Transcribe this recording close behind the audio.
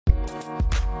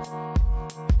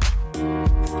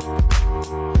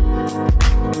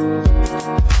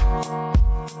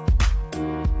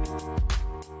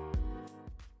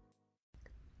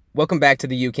Welcome back to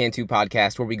the You Can Too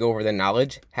podcast, where we go over the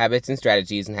knowledge, habits, and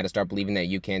strategies and how to start believing that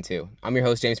you can too. I'm your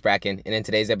host, James Bracken, and in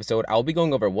today's episode, I'll be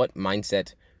going over what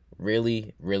mindset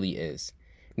really is.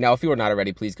 Now, if you are not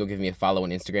already, please go give me a follow on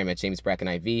Instagram at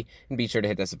JamesBrackenIV, and be sure to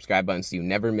hit that subscribe button so you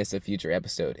never miss a future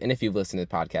episode. And if you've listened to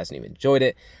the podcast and you've enjoyed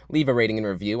it, leave a rating and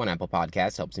review on Apple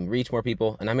Podcasts. Helps me reach more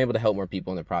people, and I'm able to help more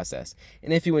people in the process.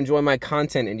 And if you enjoy my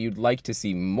content and you'd like to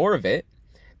see more of it,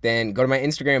 then go to my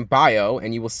Instagram bio,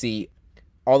 and you will see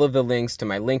all of the links to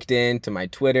my LinkedIn, to my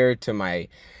Twitter, to my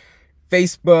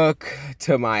Facebook,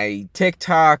 to my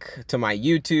TikTok, to my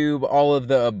YouTube, all of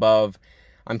the above.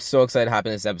 I'm so excited to hop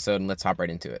in this episode, and let's hop right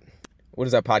into it. What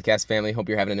is up, podcast family? Hope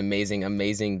you're having an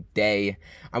amazing day.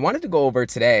 I wanted to go over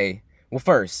today. Well,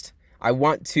 first, I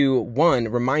want to,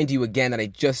 remind you again that I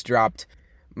just dropped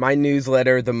my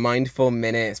newsletter, The Mindful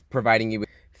Minute, providing you with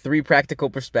 3 practical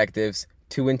perspectives,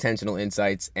 2 intentional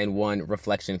insights, and 1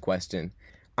 reflection question.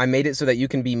 I made it so that you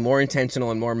can be more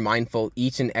intentional and more mindful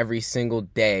each and every single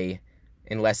day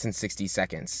in less than 60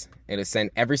 seconds. It is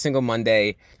sent every single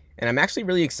Monday, and I'm actually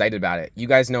really excited about it. You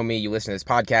guys know me, you listen to this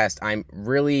podcast. I'm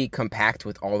really compact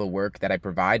with all the work that I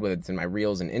provide, whether it's in my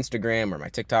Reels and Instagram or my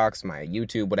TikToks, my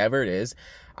YouTube, whatever it is.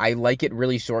 I like it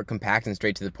really short, compact, and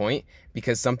straight to the point,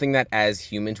 because something that as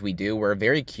humans we do, we're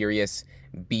very curious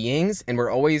beings, and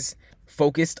we're always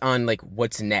focused on like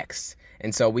what's next.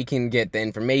 And so we can get the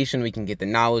information, we can get the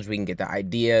knowledge, we can get the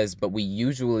ideas, but we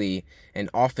usually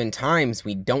and oftentimes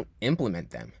we don't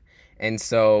implement them. And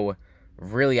so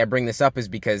really I bring this up is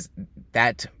because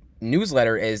that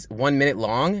newsletter is 1 minute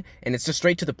long, and it's just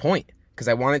straight to the point, because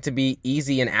I want it to be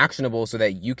easy and actionable so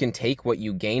that you can take what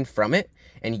you gain from it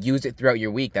and use it throughout your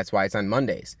week. That's why it's on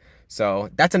Mondays. So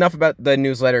that's enough about the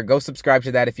newsletter. Go subscribe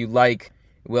to that if you like.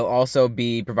 We'll also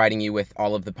be providing you with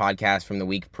all of the podcasts from the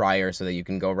week prior so that you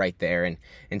can go right there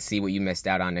and see what you missed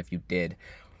out on if you did.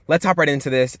 Let's hop right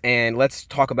into this, and let's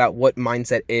talk about what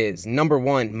mindset is. Number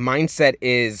 1, mindset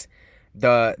is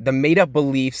the made-up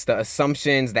beliefs, the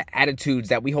assumptions, the attitudes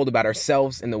that we hold about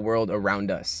ourselves and the world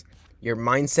around us. Your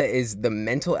mindset is the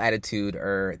mental attitude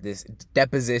or this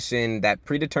deposition that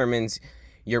predetermines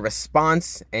your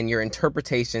response and your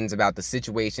interpretations about the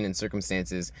situation and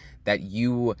circumstances that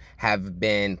you have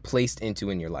been placed into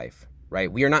in your life,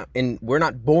 right? We're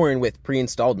not born with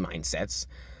pre-installed mindsets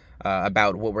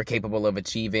about what we're capable of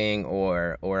achieving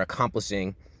or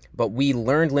accomplishing, but we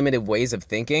learned limited ways of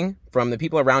thinking from the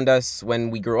people around us when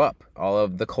we grew up, all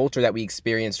of the culture that we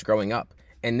experienced growing up.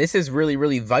 And this is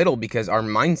really vital, because our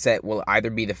mindset will either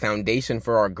be the foundation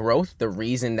for our growth, the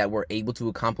reason that we're able to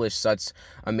accomplish such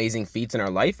amazing feats in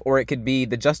our life, or it could be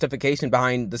the justification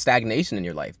behind the stagnation in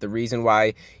your life, the reason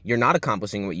why you're not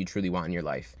accomplishing what you truly want in your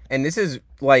life. And this is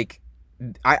like,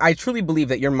 I truly believe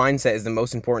that your mindset is the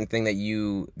most important thing that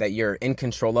you're in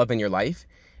control of in your life,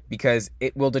 because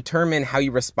it will determine how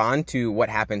you respond to what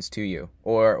happens to you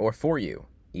or for you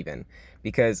even.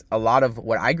 Because a lot of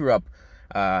what I grew up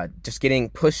just getting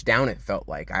pushed down, it felt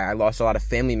like. I lost a lot of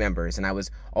family members, and I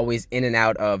was always in and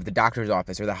out of the doctor's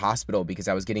office or the hospital because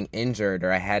I was getting injured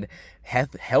or I had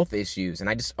health issues, and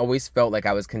I just always felt like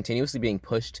I was continuously being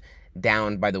pushed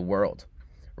down by the world,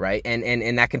 right?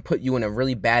 And that can put you in a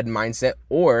really bad mindset,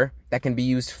 or that can be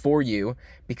used for you,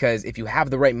 because if you have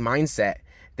the right mindset,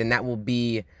 then that will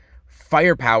be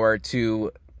firepower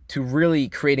to really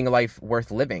creating a life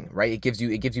worth living, right? It gives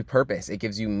you purpose, it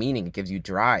gives you meaning, it gives you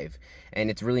drive. And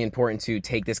it's really important to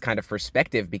take this kind of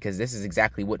perspective, because this is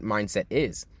exactly what mindset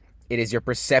is. It is your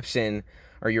perception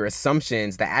or your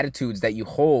assumptions, the attitudes that you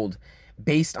hold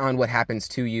based on what happens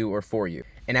to you or for you.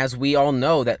 And as we all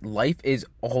know, that life is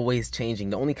always changing.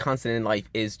 The only constant in life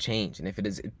is change. And if it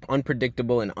is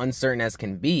unpredictable and uncertain as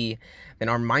can be, then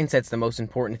our mindset's the most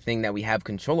important thing that we have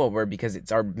control over, because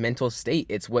it's our mental state.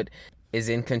 It's what is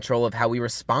in control of how we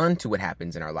respond to what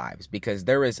happens in our lives, because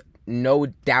there is no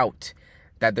doubt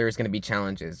that there's going to be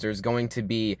challenges. There's going to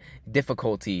be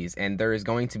difficulties, and there is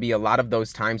going to be a lot of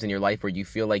those times in your life where you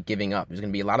feel like giving up. There's going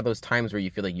to be a lot of those times where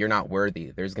you feel like you're not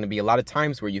worthy. There's going to be a lot of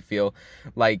times where you feel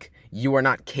like you are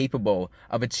not capable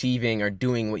of achieving or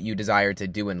doing what you desire to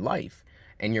do in life.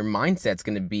 And your mindset's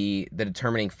going to be the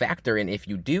determining factor in if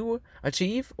you do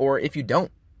achieve or if you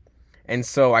don't. And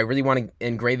so I really want to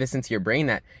engrave this into your brain,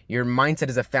 that your mindset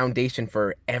is a foundation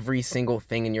for every single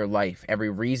thing in your life, every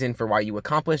reason for why you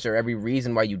accomplished or every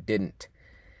reason why you didn't.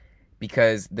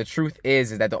 Because the truth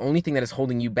is that the only thing that is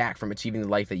holding you back from achieving the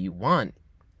life that you want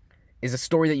is a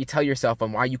story that you tell yourself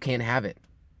on why you can't have it.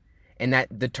 And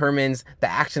that determines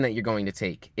the action that you're going to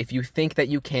take. If you think that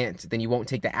you can't, then you won't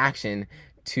take the action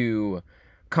to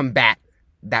combat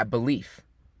that belief.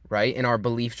 right? And our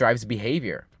belief drives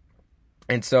behavior.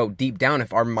 And so deep down,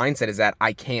 if our mindset is that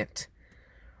I can't,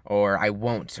 or I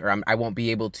won't, or I won't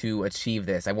be able to achieve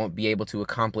this, I won't be able to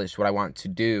accomplish what I want to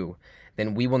do,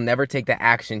 then we will never take the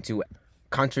action to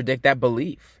contradict that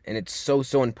belief. And it's so,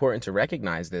 so important to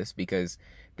recognize this, because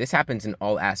this happens in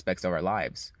all aspects of our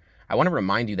lives. I want to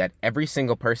remind you that every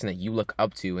single person that you look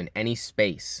up to in any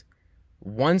space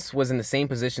once was in the same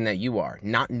position that you are,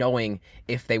 not knowing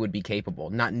if they would be capable,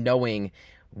 not knowing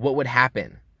what would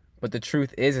happen. But the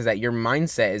truth is that your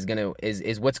mindset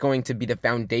is what's going to be the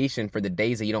foundation for the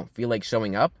days that you don't feel like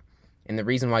showing up, and the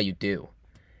reason why you do.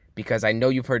 Because I know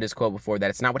you've heard this quote before, that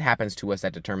it's not what happens to us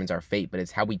that determines our fate, but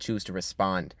it's how we choose to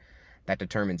respond that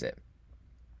determines it.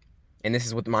 And this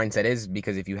is what the mindset is,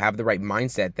 because if you have the right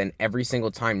mindset, then every single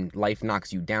time life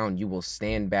knocks you down, you will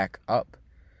stand back up.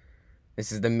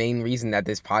 This is the main reason that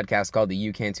this podcast is called the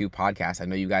You Can Too podcast. I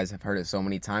know you guys have heard it so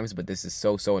many times, but this is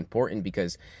so, so important,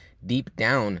 because deep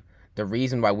down, the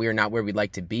reason why we are not where we'd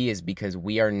like to be is because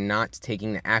we are not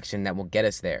taking the action that will get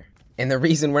us there. And the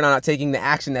reason we're not taking the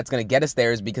action that's going to get us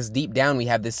there is because deep down we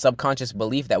have this subconscious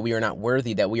belief that we are not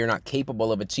worthy, that we are not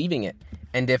capable of achieving it.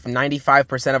 And if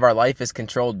 95% of our life is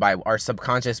controlled by our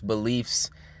subconscious beliefs,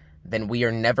 then we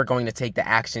are never going to take the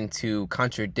action to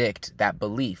contradict that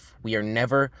belief. We are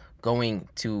never going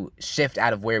to shift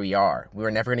out of where we are. We are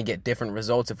never going to get different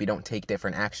results if we don't take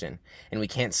different action. And we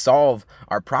can't solve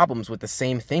our problems with the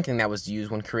same thinking that was used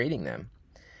when creating them.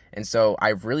 And so I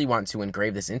really want to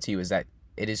engrave this into you, is that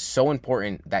it is so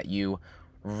important that you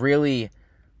really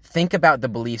think about the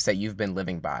beliefs that you've been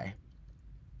living by.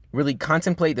 Really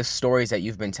contemplate the stories that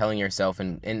you've been telling yourself,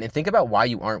 and think about why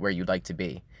you aren't where you'd like to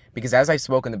be. Because as I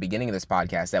spoke in the beginning of this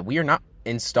podcast, that we are not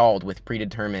installed with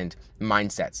predetermined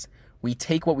mindsets. We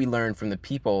take what we learn from the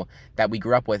people that we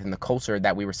grew up with and the culture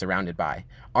that we were surrounded by.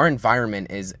 Our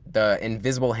environment is the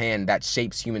invisible hand that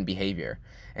shapes human behavior.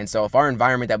 And so if our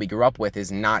environment that we grew up with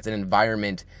is not an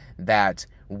environment that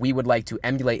we would like to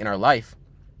emulate in our life,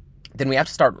 then we have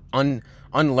to start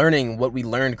unlearning what we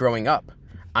learned growing up.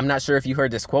 I'm not sure if you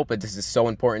heard this quote, but this is so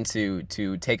important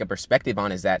to take a perspective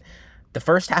on, is that the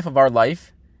first half of our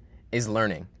life is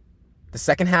learning. The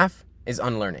second half is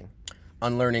unlearning.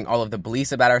 Unlearning all of the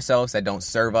beliefs about ourselves that don't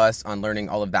serve us, unlearning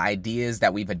all of the ideas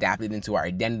that we've adapted into our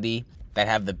identity that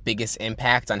have the biggest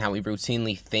impact on how we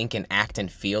routinely think and act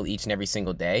and feel each and every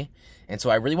single day. And so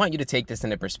I really want you to take this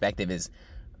into perspective, is,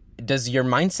 does your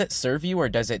mindset serve you or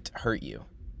does it hurt you?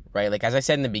 Right? Like, as I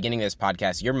said in the beginning of this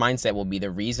podcast, your mindset will be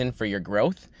the reason for your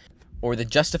growth or the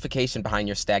justification behind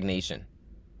your stagnation,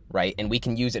 right? And we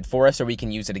can use it for us or we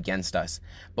can use it against us,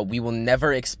 but we will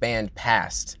never expand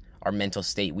past our mental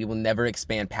state. We will never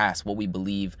expand past what we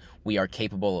believe we are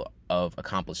capable of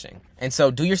accomplishing. And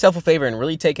so do yourself a favor and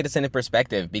really take it into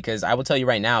perspective, because I will tell you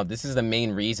right now, this is the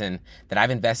main reason that I've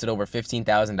invested over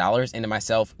 $15,000 into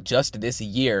myself just this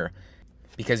year,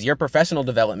 because your professional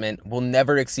development will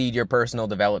never exceed your personal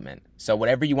development. So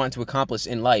whatever you want to accomplish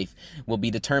in life will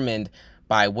be determined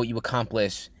by what you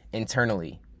accomplish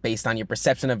internally, based on your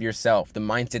perception of yourself, the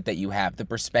mindset that you have, the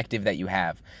perspective that you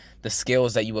have, the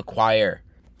skills that you acquire.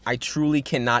 I truly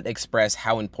cannot express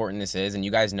how important this is, and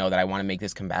you guys know that I want to make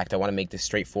this compact. I want to make this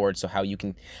straightforward, so how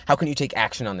can you take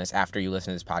action on this after you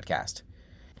listen to this podcast?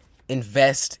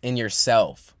 Invest in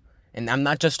yourself. And I'm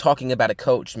not just talking about a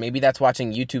coach. Maybe that's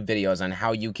watching YouTube videos on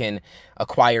how you can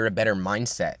acquire a better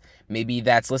mindset. Maybe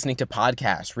that's listening to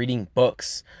podcasts, reading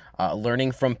books,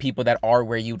 learning from people that are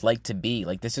where you'd like to be.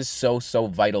 Like, this is so, so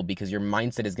vital, because your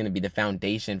mindset is going to be the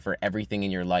foundation for everything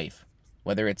in your life,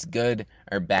 whether it's good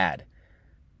or bad.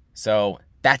 So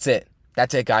that's it.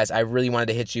 That's it, guys. I really wanted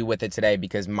to hit you with it today,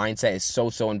 because mindset is so,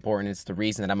 so important. It's the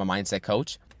reason that I'm a mindset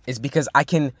coach, is because I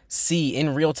can see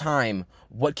in real time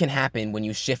what can happen when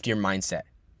you shift your mindset.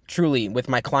 Truly, with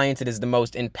my clients, it is the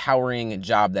most empowering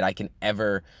job that I can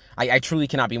ever, I truly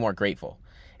cannot be more grateful.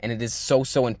 And it is so,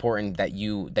 so important that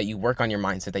you work on your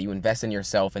mindset, that you invest in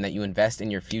yourself, and that you invest in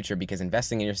your future, because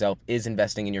investing in yourself is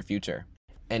investing in your future.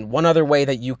 And one other way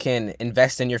that you can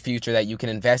invest in your future, that you can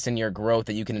invest in your growth,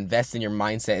 that you can invest in your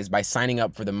mindset, is by signing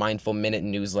up for the Mindful Minute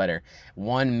newsletter.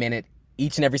 1 minute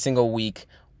each and every single week,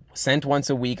 sent once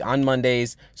a week on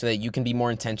Mondays, so that you can be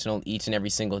more intentional each and every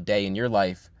single day in your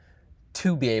life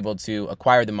to be able to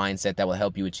acquire the mindset that will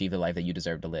help you achieve the life that you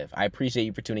deserve to live. I appreciate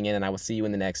you for tuning in, and I will see you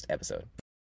in the next episode.